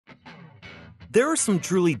There are some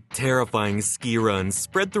truly terrifying ski runs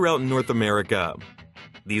spread throughout North America.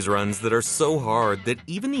 These runs that are so hard that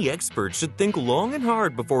even the experts should think long and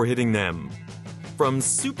hard before hitting them. From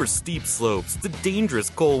super steep slopes to dangerous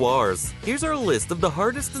couloirs, here's our list of the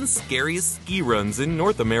hardest and scariest ski runs in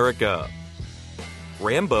North America.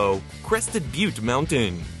 Rambo, Crested Butte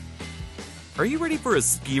Mountain. Are you ready for a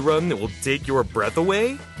ski run that will take your breath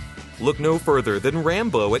away? Look no further than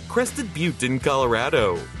Rambo at Crested Butte in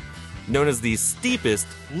Colorado. Known as the steepest,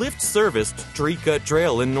 lift-serviced tree-cut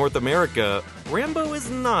trail in North America, Rambo is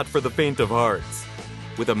not for the faint of heart.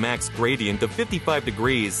 With a max gradient of 55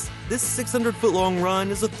 degrees, this 600-foot-long run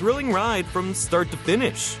is a thrilling ride from start to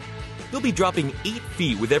finish. You'll be dropping 8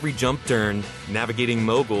 feet with every jump turn, navigating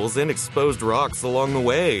moguls and exposed rocks along the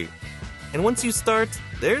way. And once you start,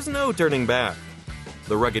 there's no turning back.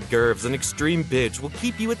 The rugged curves and extreme pitch will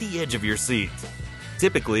keep you at the edge of your seat.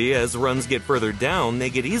 Typically, as runs get further down, they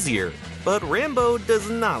get easier, but Rambo does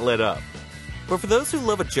not let up. But for those who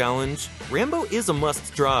love a challenge, Rambo is a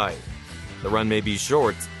must-try. The run may be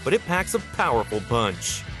short, but it packs a powerful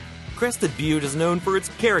punch. Crested Butte is known for its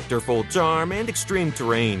characterful charm and extreme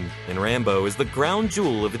terrain, and Rambo is the crown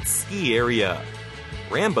jewel of its ski area.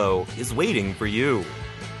 Rambo is waiting for you.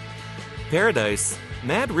 Paradise,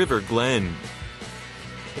 Mad River Glen.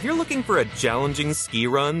 If you're looking for a challenging ski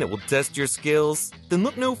run that will test your skills, then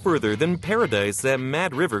look no further than Paradise at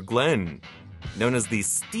Mad River Glen. Known as the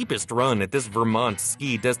steepest run at this Vermont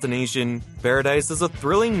ski destination, Paradise is a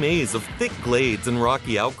thrilling maze of thick glades and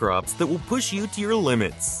rocky outcrops that will push you to your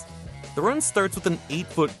limits. The run starts with an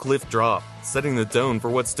 8-foot cliff drop, setting the tone for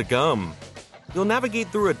what's to come. You'll navigate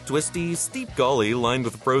through a twisty, steep gully lined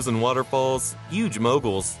with frozen waterfalls, huge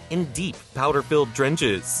moguls, and deep, powder-filled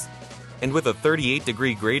trenches. And with a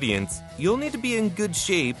 38-degree gradient, you'll need to be in good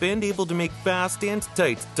shape and able to make fast and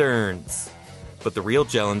tight turns. But the real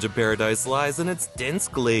challenge of Paradise lies in its dense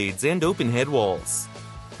glades and open headwalls.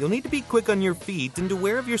 You'll need to be quick on your feet and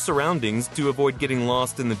aware of your surroundings to avoid getting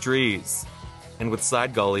lost in the trees. And with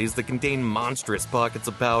side gullies that contain monstrous pockets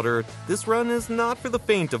of powder, this run is not for the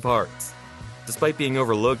faint of heart. Despite being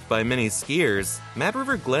overlooked by many skiers, Mad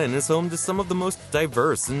River Glen is home to some of the most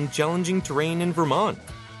diverse and challenging terrain in Vermont.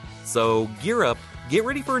 So gear up, get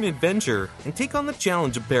ready for an adventure, and take on the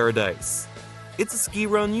challenge of Paradise. It's a ski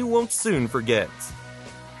run you won't soon forget.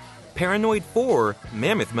 Paranoid 4,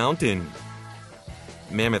 Mammoth Mountain.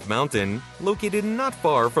 Mammoth Mountain, located not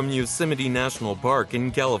far from Yosemite National Park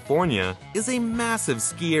in California, is a massive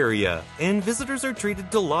ski area, and visitors are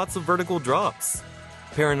treated to lots of vertical drops.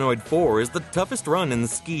 Paranoid 4 is the toughest run in the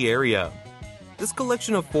ski area. This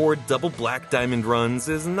collection of 4 double black diamond runs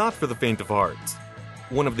is not for the faint of heart.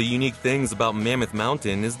 One of the unique things about Mammoth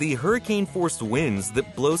Mountain is the hurricane-forced winds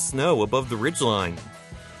that blow snow above the ridgeline.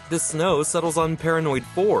 This snow settles on Paranoid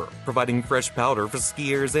 4, providing fresh powder for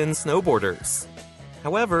skiers and snowboarders.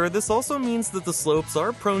 However, this also means that the slopes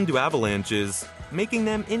are prone to avalanches, making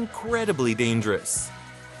them incredibly dangerous.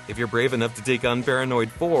 If you're brave enough to take on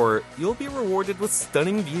Paranoid 4, you'll be rewarded with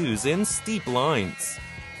stunning views and steep lines.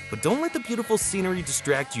 But don't let the beautiful scenery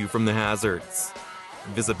distract you from the hazards.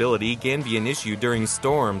 Visibility can be an issue during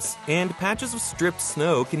storms, and patches of stripped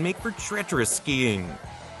snow can make for treacherous skiing.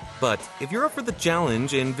 But if you're up for the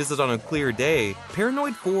challenge and visit on a clear day,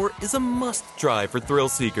 Paranoid 4 is a must-try for thrill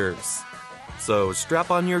seekers. So strap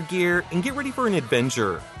on your gear and get ready for an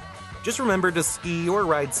adventure. Just remember to ski or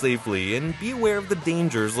ride safely and be aware of the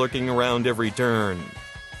dangers lurking around every turn.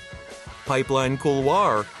 Pipeline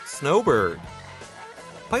Couloir, Snowbird.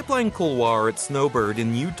 Pipeline Couloir at Snowbird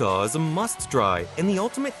in Utah is a must-try and the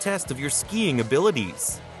ultimate test of your skiing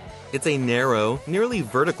abilities. It's a narrow, nearly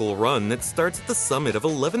vertical run that starts at the summit of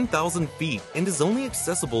 11,000 feet and is only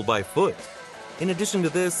accessible by foot. In addition to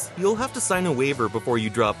this, you'll have to sign a waiver before you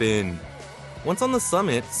drop in. Once on the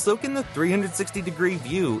summit, soak in the 360-degree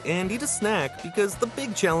view and eat a snack because the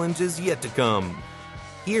big challenge is yet to come.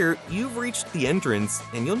 Here, you've reached the entrance,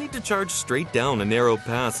 and you'll need to charge straight down a narrow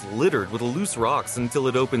pass littered with loose rocks until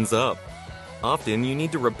it opens up. Often, you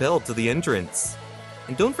need to rappel to the entrance.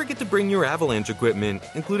 And don't forget to bring your avalanche equipment,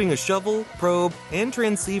 including a shovel, probe, and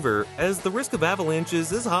transceiver, as the risk of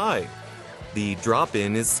avalanches is high. The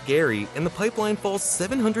drop-in is scary, and the pipeline falls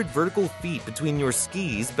 700 vertical feet between your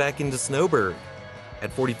skis back into Snowbird.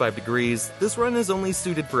 At 45 degrees, this run is only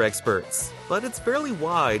suited for experts, but it's fairly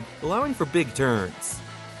wide, allowing for big turns.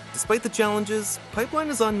 Despite the challenges, Pipeline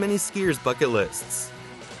is on many skiers' bucket lists.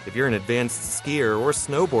 If you're an advanced skier or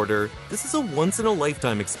snowboarder, this is a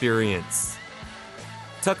once-in-a-lifetime experience.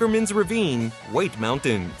 Tuckerman's Ravine, White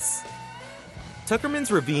Mountains.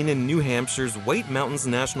 Tuckerman's Ravine in New Hampshire's White Mountains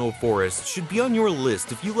National Forest should be on your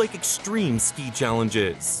list if you like extreme ski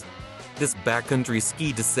challenges. This backcountry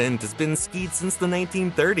ski descent has been skied since the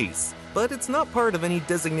 1930s, but it's not part of any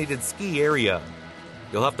designated ski area.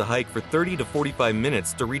 You'll have to hike for 30 to 45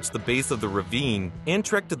 minutes to reach the base of the ravine and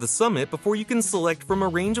trek to the summit before you can select from a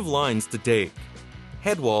range of lines to take.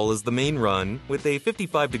 Headwall is the main run, with a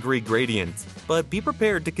 55-degree gradient, but be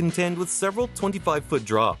prepared to contend with several 25-foot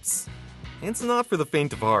drops. It's not for the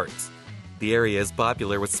faint of heart. The area is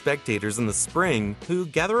popular with spectators in the spring who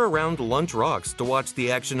gather around Lunch Rocks to watch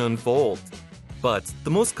the action unfold. But the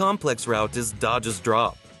most complex route is Dodge's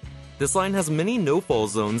Drop. This line has many no-fall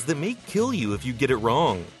zones that may kill you if you get it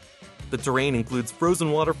wrong. The terrain includes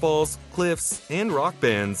frozen waterfalls, cliffs, and rock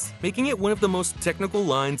bands, making it one of the most technical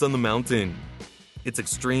lines on the mountain. Its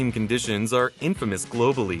extreme conditions are infamous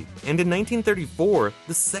globally, and in 1934,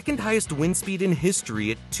 the second highest wind speed in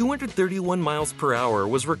history at 231 miles per hour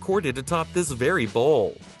was recorded atop this very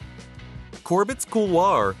bowl. Corbet's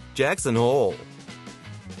Couloir, Jackson Hole.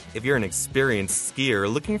 If you're an experienced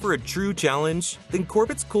skier looking for a true challenge, then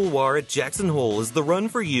Corbet's Couloir at Jackson Hole is the run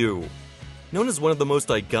for you. Known as one of the most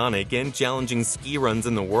iconic and challenging ski runs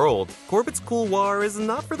in the world, Corbet's Couloir is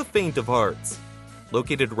not for the faint of heart.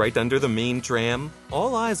 Located right under the main tram,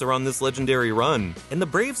 all eyes are on this legendary run, and the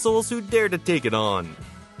brave souls who dare to take it on.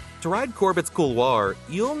 To ride Corbet's Couloir,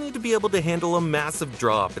 you'll need to be able to handle a massive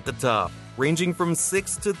drop at the top, ranging from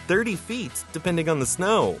 6 to 30 feet depending on the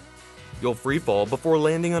snow. You'll freefall before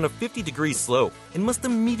landing on a 50-degree slope, and must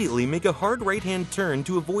immediately make a hard right-hand turn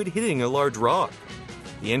to avoid hitting a large rock.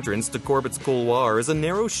 The entrance to Corbet's Couloir is a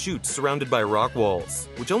narrow chute surrounded by rock walls,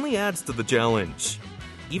 which only adds to the challenge.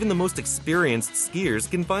 Even the most experienced skiers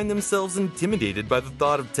can find themselves intimidated by the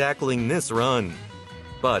thought of tackling this run.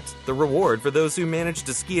 But the reward for those who manage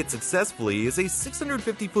to ski it successfully is a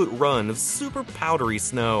 650-foot run of super powdery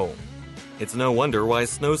snow. It's no wonder why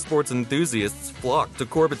snow sports enthusiasts flock to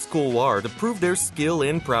Corbet's Couloir to prove their skill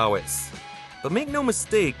and prowess. But make no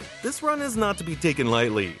mistake, this run is not to be taken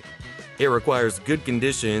lightly. It requires good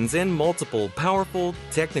conditions and multiple powerful,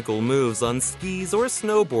 technical moves on skis or a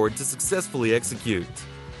snowboard to successfully execute.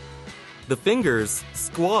 The Fingers,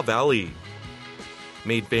 Squaw Valley.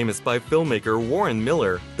 Made famous by filmmaker Warren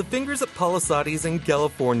Miller, the Fingers at Palisades in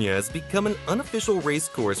California has become an unofficial race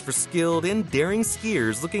course for skilled and daring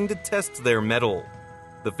skiers looking to test their mettle.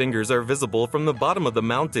 The Fingers are visible from the bottom of the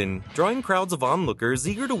mountain, drawing crowds of onlookers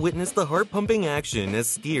eager to witness the heart-pumping action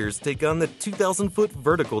as skiers take on the 2,000-foot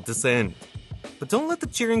vertical descent. But don't let the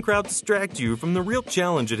cheering crowd distract you from the real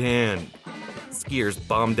challenge at hand. Skiers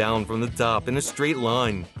bomb down from the top in a straight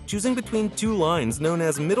line, choosing between two lines known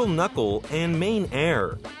as Middle Knuckle and Main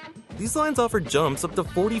Air. These lines offer jumps up to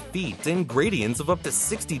 40 feet and gradients of up to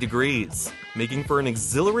 60 degrees, making for an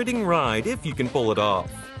exhilarating ride if you can pull it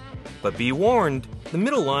off. But be warned, the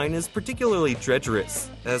middle line is particularly treacherous,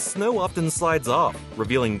 as snow often slides off,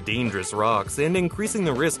 revealing dangerous rocks and increasing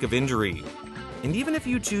the risk of injury. And even if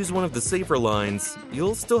you choose one of the safer lines,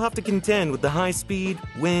 you'll still have to contend with the high speed,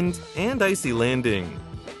 wind, and icy landing.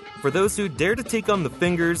 For those who dare to take on the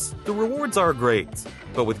Fingers, the rewards are great.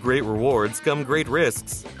 But with great rewards come great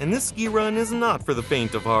risks, and this ski run is not for the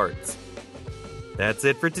faint of heart. That's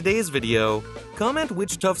it for today's video. Comment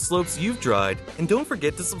which tough slopes you've tried, and don't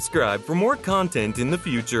forget to subscribe for more content in the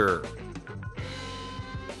future.